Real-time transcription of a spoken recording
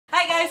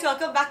guys!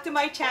 Welcome back to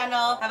my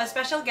channel. I have a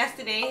special guest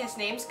today. His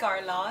name's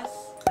Carlos.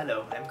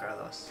 Hello, I'm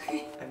Carlos.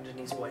 I'm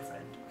Janine's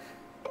boyfriend.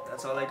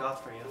 That's all I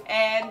got for you.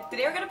 And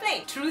today we're gonna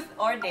play Truth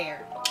or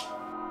Dare.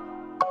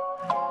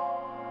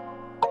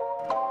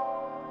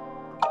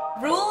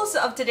 Rules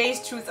of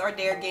today's Truth or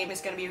Dare game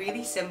is gonna be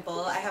really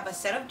simple. I have a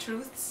set of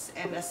truths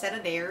and a set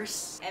of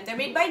dares. And they're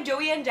made by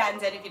Joie and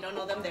Jansen. If you don't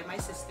know them, they're my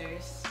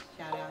sisters.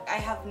 Shout out.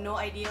 I have no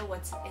idea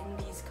what's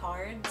in these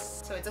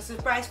cards. So it's a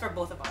surprise for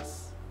both of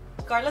us.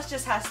 Carlos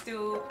just has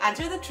to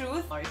answer the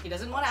truth, or if he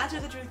doesn't want to answer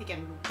the truth, he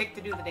can pick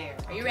to do the dare.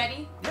 Are you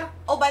ready? Yeah.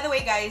 Oh, by the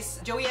way, guys,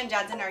 Joie and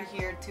Jansen are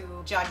here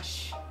to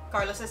judge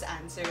Carlos's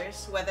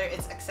answers, whether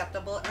it's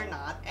acceptable or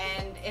not.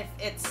 And if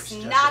it's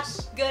not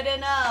good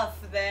enough,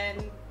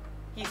 then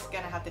he's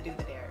gonna have to do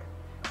the dare.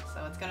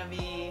 So it's gonna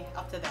be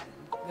up to them.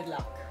 Good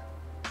luck.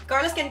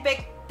 Carlos can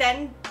pick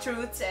 10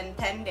 truths and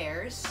 10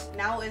 dares.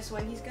 Now is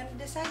when he's gonna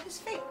decide his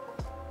fate.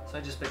 So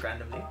I just pick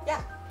randomly?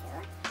 Yeah.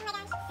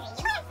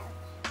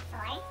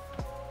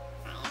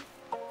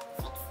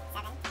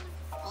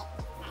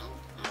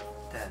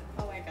 10.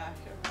 Oh my gosh.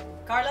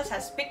 Carlos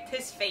has picked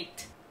his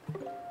fate.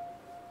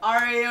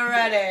 Are you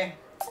ready,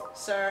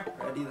 sir?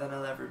 Ready than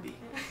I'll ever be.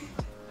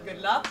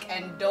 Good luck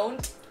and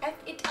don't F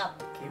it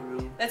up. Okay,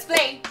 Rue. Let's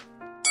play!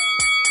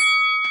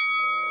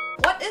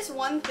 What is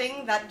one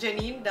thing that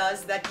Janine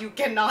does that you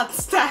cannot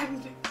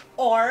stand?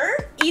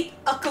 Or eat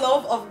a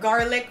clove of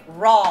garlic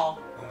raw?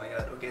 Oh my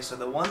god, okay, so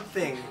the one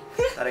thing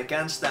that I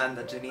can't stand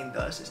that Janine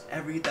does is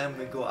every time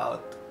we go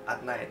out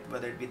at night,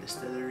 whether it be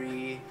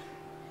distillery,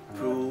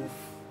 proof,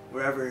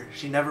 wherever,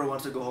 she never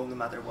wants to go home no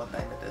matter what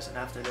time it is, and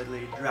I have to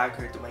literally drag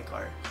her to my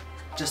car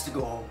just to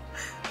go home.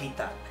 Hate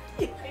that.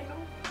 Yeah, I know.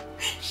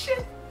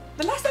 Shit.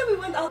 The last time we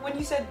went out, when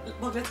you said,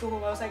 well, let's go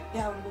home, I was like,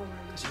 yeah, I'm going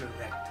home. Because you're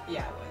wrecked.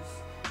 Yeah, I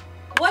was.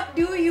 What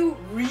do you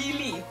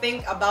really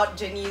think about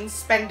Janine's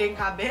spending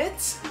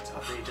habits? It's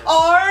outrageous.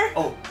 Or...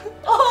 Oh!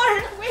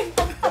 Or... Wait.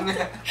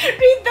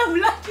 Read the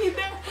bloody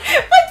there.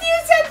 But you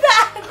said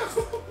that!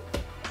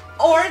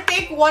 Or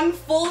take one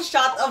full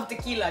shot of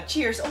tequila.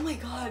 Cheers. Oh my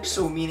god.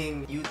 So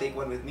meaning you take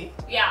one with me?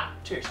 Yeah.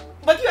 Cheers.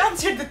 But you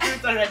answered the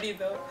truth already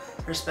though.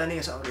 Her spending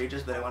is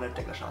outrageous, but I want to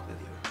take a shot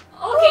with you.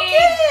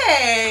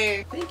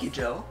 Okay! Thank you,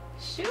 Joe.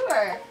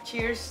 Sure.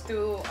 Cheers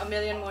to a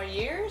million more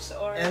years,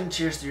 or... And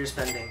cheers to your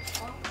spending.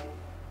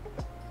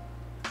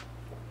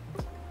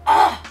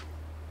 Ah!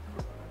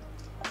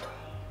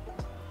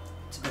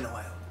 It's been a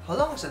while. How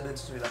long has it been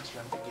since we last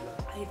drank tequila?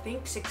 I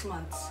think 6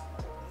 months.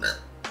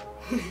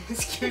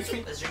 Excuse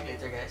me. Let's drink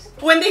later, guys.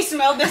 When they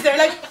smell this, they're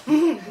like,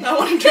 I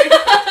want to drink.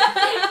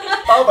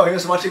 Papa, he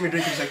was watching me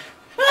drink, he's like...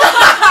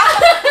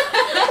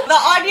 The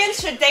audience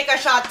should take a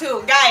shot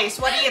too. Guys,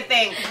 what do you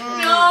think?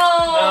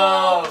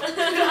 No!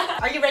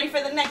 Are you ready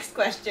for the next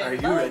question? Are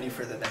you ready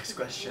for the next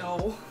question?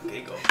 No.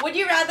 Okay, go. Would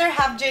you rather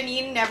have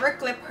Janine never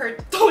clip her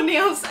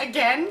toenails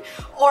again,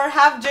 or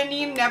have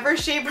Janine never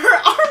shave her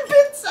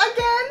armpits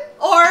again?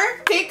 Or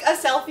take a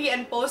selfie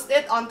and post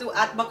it onto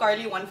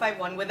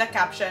 @bacarly151 with a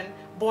caption,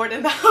 bored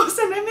in the house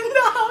and I'm in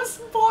the house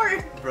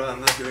bored. Bro,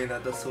 I'm not doing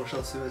that. That's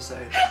social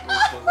suicide.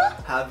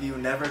 Have you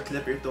never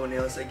clip your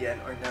toenails again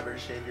or never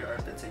shave your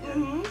armpits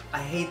again? I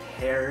hate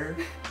hair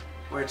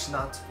where it's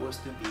not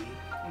supposed to be.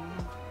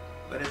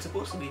 But it's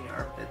supposed to be in your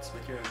armpits,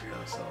 but you're a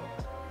girl, so...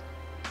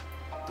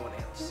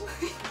 Toenails.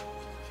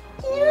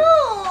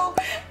 Ew!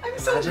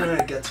 Imagine when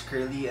it gets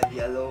curly and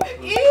yellow.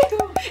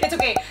 Ew! It's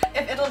okay.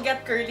 If it'll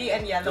get curly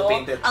and yellow, You'll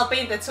paint it. I'll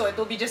paint it so it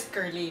will be just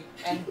curly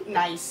and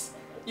nice.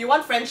 You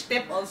want French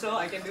tip also?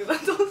 I can do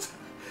that also.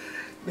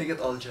 Make it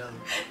all gel.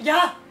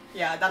 Yeah!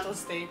 Yeah, that'll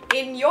stay.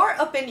 In your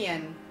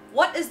opinion,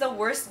 what is the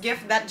worst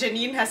gift that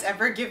Janine has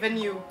ever given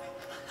you?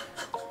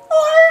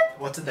 Or...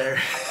 What's there?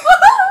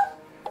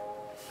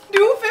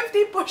 do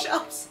 50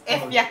 push-ups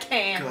if Oh, you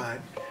can.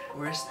 God.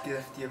 Worst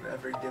gift you've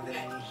ever given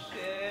me.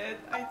 Shit,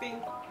 I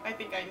think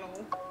I know.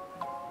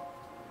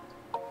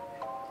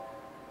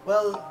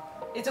 Well...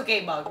 It's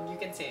okay, Bug. You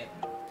can say it.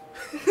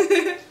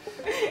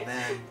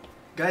 Man.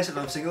 Guys, if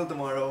I'm single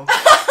tomorrow,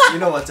 you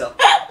know what's up.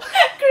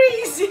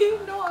 Crazy!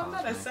 No, I'm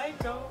not a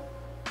psycho.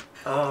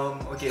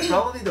 Okay,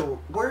 probably the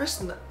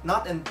worst,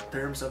 not in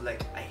terms of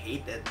like, I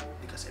hate it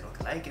because I don't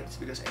like it, it's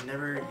because I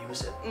never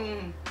use it.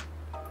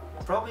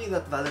 Probably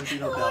that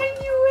Valentino belt. I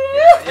knew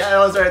it! Yeah, that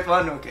was the right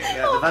one, okay.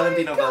 Yeah, Oh the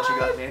Valentino my belt you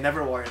got God. me. I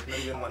never wore it, not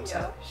even once.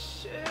 Yeah,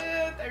 shit.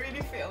 I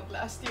really failed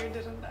last year,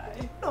 didn't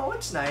I? No,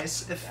 it's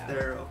nice if Yeah.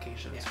 there are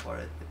occasions Yeah. for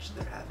it, which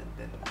there haven't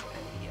been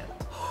any yet.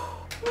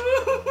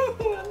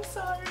 I'm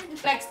sorry.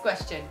 Next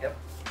question. Yep.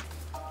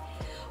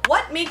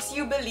 What makes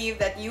you believe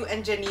that you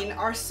and Janine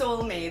are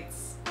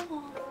soulmates?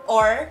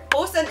 Or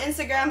post an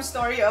Instagram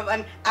story of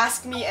an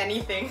Ask Me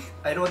Anything.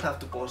 I don't have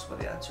to post for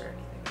the answer or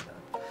anything like that.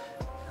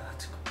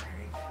 That's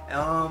comparing.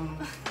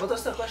 What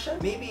was the question?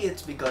 Maybe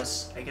it's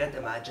because I can't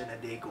imagine a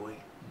day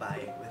going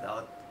by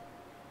without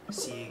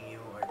seeing you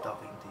or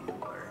talking to you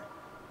or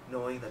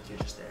knowing that you're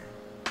just there.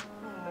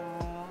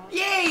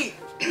 Yay!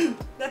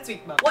 That's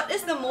sweet, Mom. What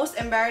is the most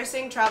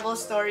embarrassing travel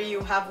story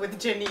you have with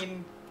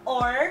Janine?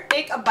 Or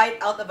take a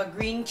bite out of a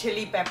green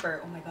chili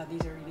pepper. Oh my god,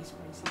 these are really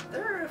spicy.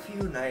 There are a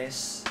few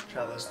nice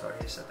travel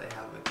stories that I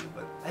have with you,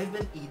 but I've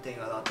been eating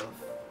a lot of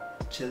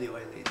chili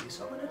oil lately,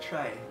 so I'm gonna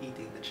try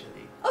eating the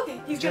chili. Okay,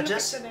 he's gonna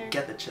just pick the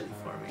get the chili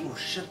for me. Oh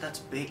shit, that's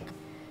big.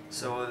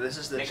 So this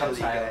is the Make up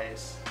chili, style.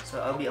 guys. So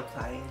I'll be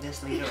applying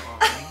this later on.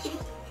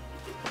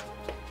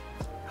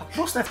 How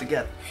close do I have to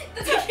get?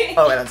 That's okay.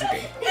 Oh, that's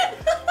okay.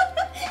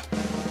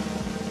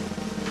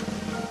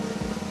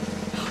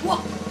 Whoa.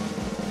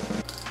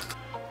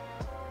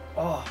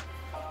 Oh,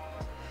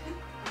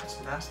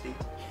 that's nasty.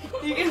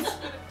 You can.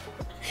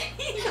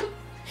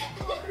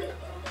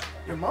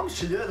 Your mom's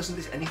chili oil doesn't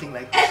taste anything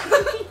like this.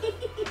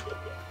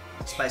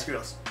 Spice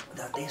Girls.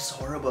 That tastes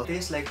horrible.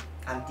 Tastes like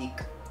antique.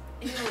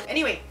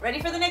 Anyway,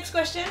 ready for the next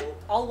question?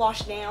 All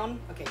washed down.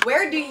 Okay.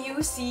 Where do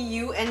you see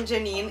you and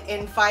Janine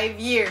in 5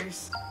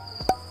 years?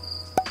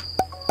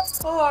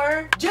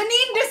 Or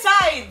Janine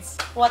decides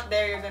what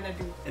they're gonna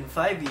do. In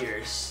 5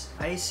 years,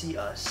 I see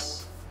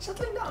us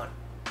settling down.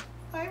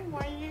 5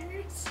 more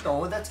years?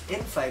 No, that's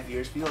in 5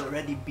 years. We'll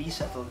already be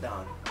settled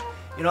down.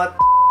 You know what?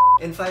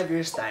 In 5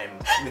 years' time,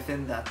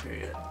 within that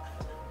period.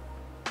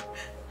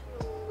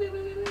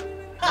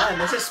 Man,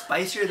 this is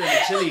spicier than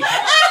the chili.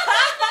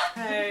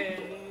 Hey,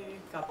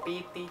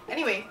 kapiti.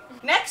 Anyway,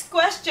 next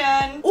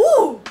question.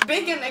 Ooh!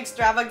 Big and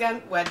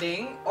extravagant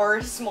wedding or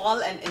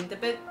small and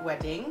intimate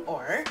wedding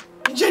or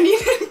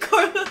Janine and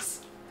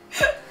Carlos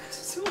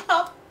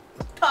swap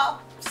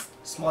tops.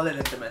 Small and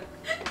intimate.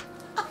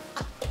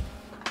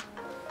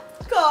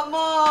 Come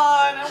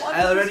on!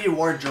 I already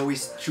wore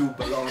Joey's tube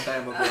a long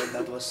time ago and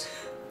that was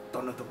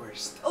one of the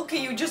worst.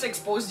 Okay, you just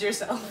exposed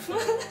yourself.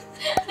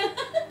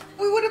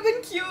 We would have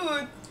been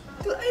cute.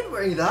 Dude, I ain't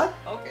wearing that.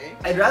 Okay.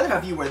 I'd rather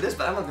have you wear this,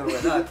 but I'm not gonna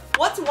wear that.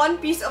 What's one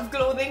piece of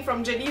clothing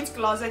from Janine's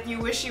closet you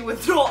wish you would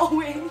throw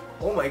away?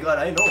 Oh my god,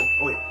 I know.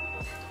 Oh wait.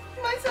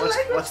 My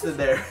saliva. What's the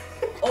there?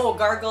 Oh,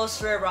 gargle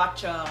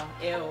sriracha.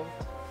 Ew.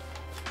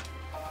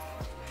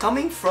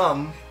 Coming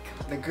from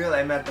the girl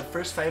I met the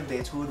first 5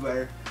 dates who would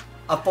wear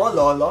a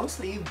polo long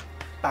sleeve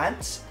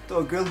pants to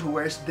a girl who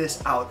wears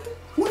this out.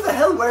 Who the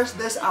hell wears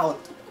this out?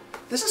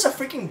 This is a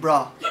freaking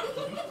bra.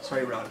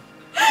 Sorry, Brown.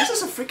 This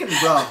is a freaking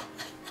bra.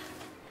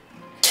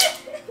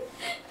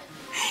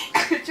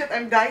 Shit,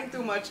 I'm dying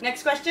too much.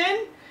 Next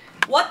question.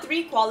 What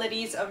 3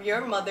 qualities of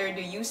your mother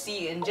do you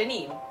see in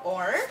Janine?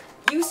 Or,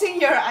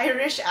 using your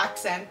Irish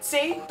accent,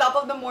 say top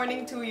of the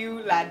morning to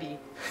you, laddie.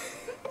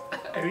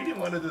 I really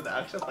want to do the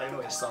accent, but I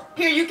know I suck.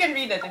 Here, you can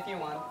read it if you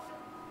want.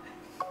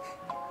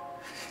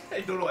 I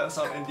don't know why I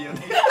sound Indian.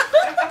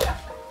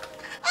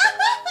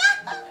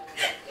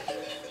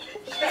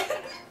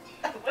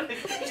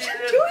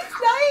 Joey's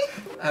dying.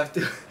 I have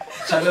to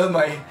channel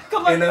my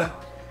Come on. inner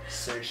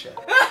Saoirse.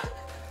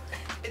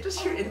 I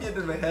just hear Indian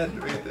in my head.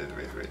 Wait.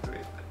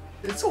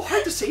 It's so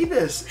hard to say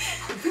this.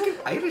 I'm freaking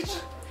Irish.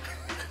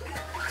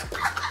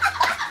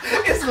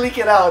 It's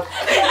leaking out.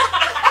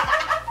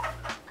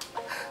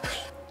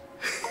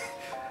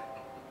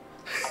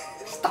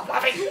 Stop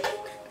laughing.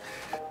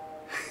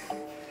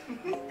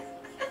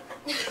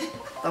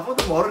 Top of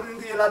the morning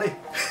to you, laddie.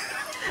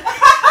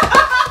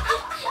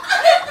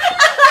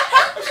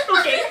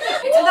 Okay.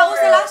 So that was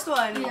the last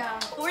one. Yeah.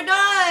 We're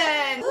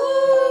done.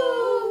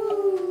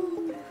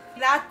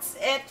 That's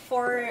it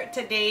for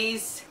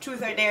today's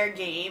Truth or Dare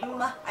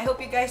game. I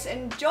hope you guys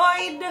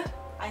enjoyed.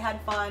 I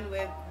had fun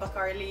with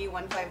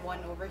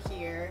Bacarly151 over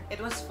here. It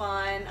was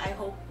fun. I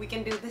hope we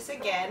can do this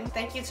again.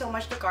 Thank you so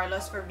much to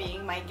Carlos for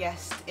being my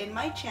guest in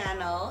my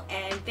channel.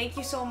 And thank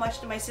you so much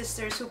to my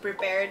sisters who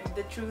prepared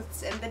the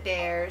truths and the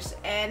dares.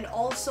 And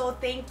also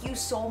thank you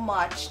so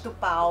much to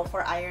Pao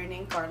for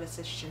ironing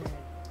Carlos's shirt.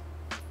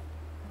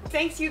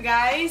 Thanks you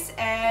guys,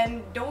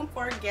 and don't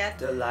forget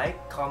To like,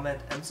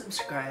 comment, and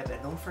subscribe, and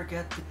don't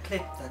forget to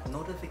click that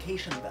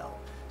notification bell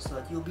so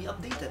that you'll be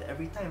updated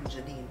every time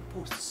Janine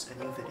posts a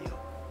new video.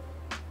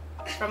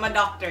 from a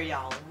doctor,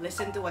 y'all.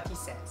 Listen to what he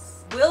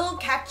says. We'll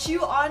catch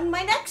you on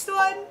my next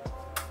one.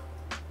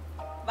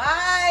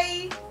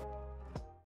 Bye!